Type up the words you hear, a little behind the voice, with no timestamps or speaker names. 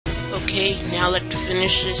Okay, now let's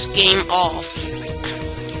finish this game off.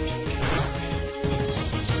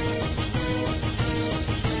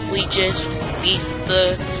 We just beat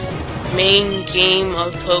the main game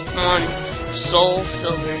of Pokemon Soul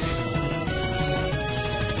Silver.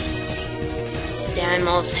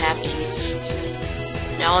 Danmo's happy.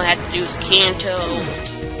 Now all I have to do is Kanto.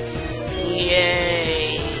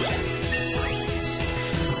 Yay.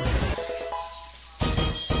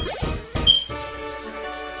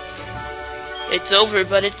 It's over,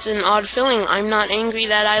 but it's an odd feeling. I'm not angry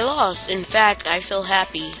that I lost. In fact, I feel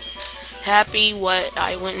happy. Happy what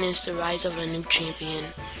I witnessed the rise of a new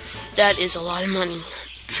champion. That is a lot of money.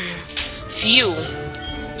 Phew.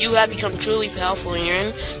 You have become truly powerful,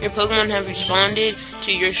 Aaron. Your Pokemon have responded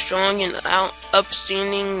to your strong and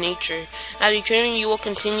upstanding nature. As a trainer, you will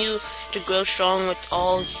continue to grow strong with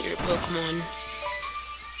all your Pokemon.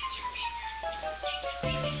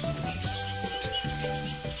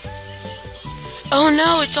 Oh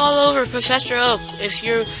no, it's all over, Professor Oak. If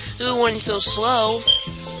you weren't so slow.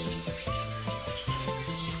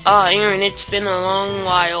 Aaron, it's been a long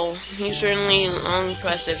while. You certainly are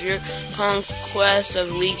impressive. Your conquest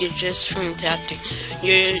of League is just fantastic.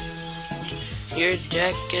 Your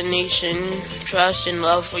dedication, trust, and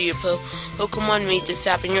love for your Pokemon made this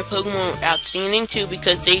happen. Your Pokemon were outstanding too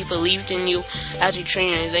because they believed in you as a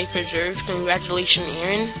trainer. They preserved. Congratulations,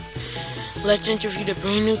 Aaron. Let's interview the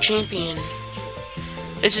brand new champion.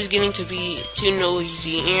 This is getting to be too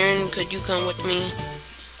noisy. Aaron, could you come with me?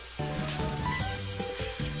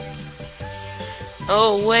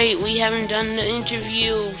 Oh wait, we haven't done the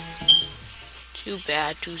interview. Too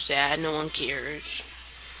bad, too sad, no one cares.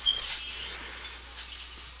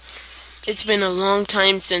 It's been a long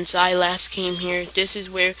time since I last came here. This is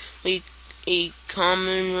where we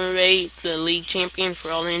commemorate the league champion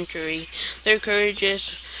for all injury. Their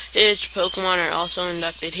courageous Pokemon are also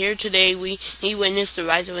inducted. Here today we witness the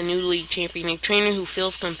rise of a new league champion, a trainer who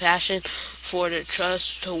feels compassion for the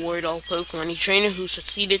trust toward all Pokemon, a trainer who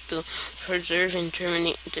succeeded to preserve and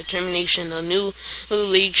determination, a new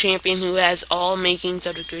league champion who has all makings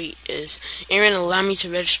of the greatest. Aaron, allow me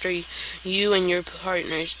to register you and your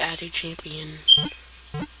partners as a champion.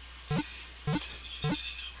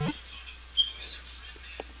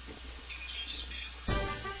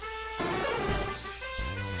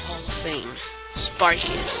 Fame.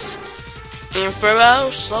 Sparkus.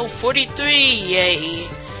 Ampharos, slow 43, yay.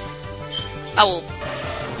 I will.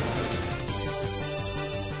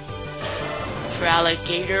 For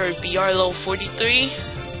Alligator or BR low 43.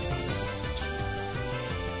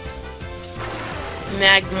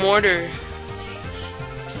 Magmortar.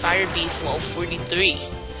 Fire Beast low 43.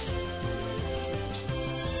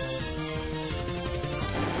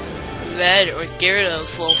 Red or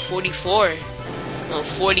Gyarados low 44. Level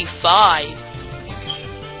 45.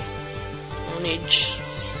 Onage.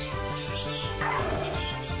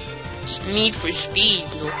 Need for Speed.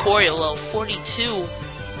 Lucario level 42.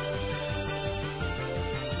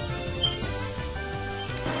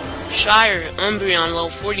 Shire. Umbreon level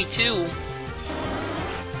 42.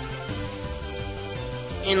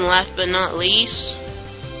 And last but not least,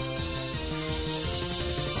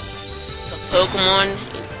 the Pokemon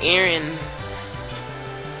Aaron.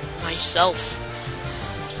 Myself.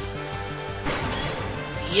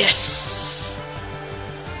 Yes!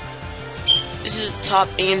 This is a top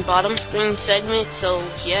and bottom screen segment, so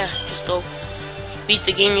yeah, just go beat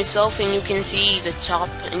the game yourself and you can see the top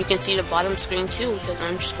and you can see the bottom screen too, because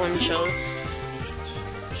I'm just going to show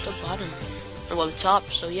the bottom. Well, the top,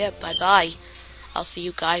 so yeah, bye bye. I'll see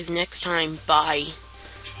you guys next time. Bye.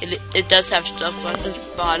 It does have stuff on the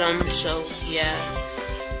bottom, so yeah.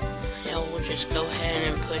 Yeah, we'll just go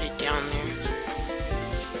ahead and put it down there.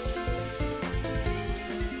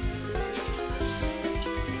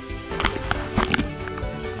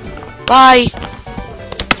 Bye!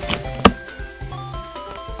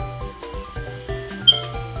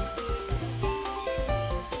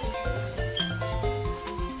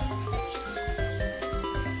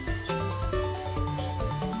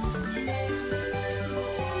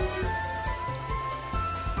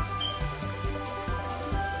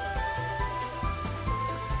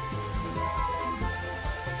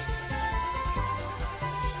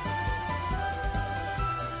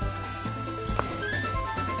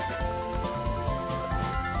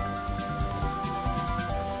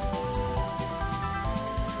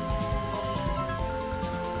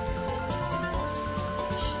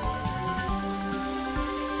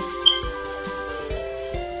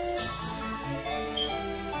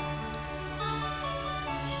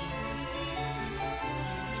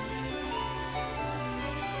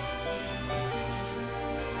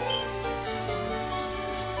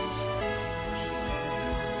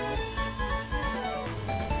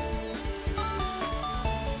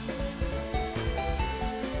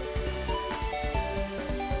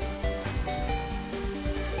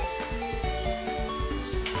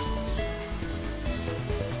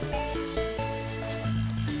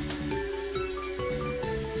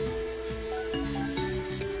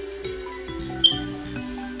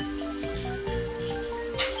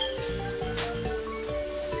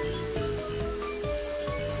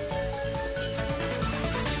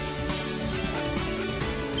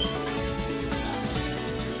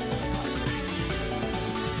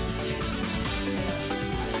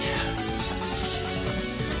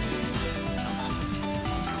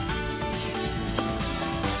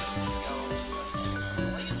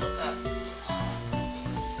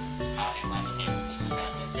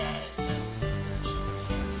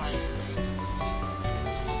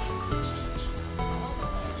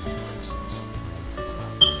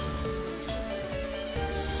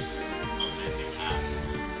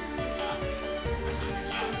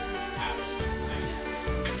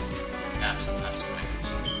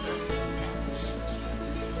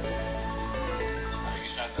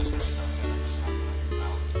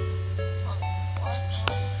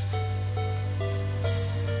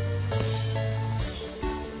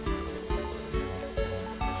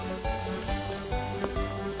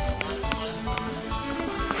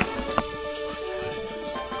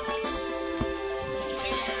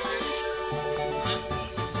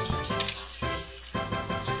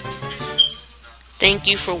 Thank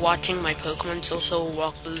you for watching my Pokemon Social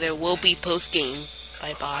walkthrough. There will be post-game.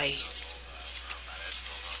 Bye-bye.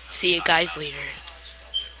 See you guys later.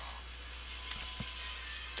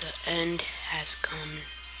 The end has come.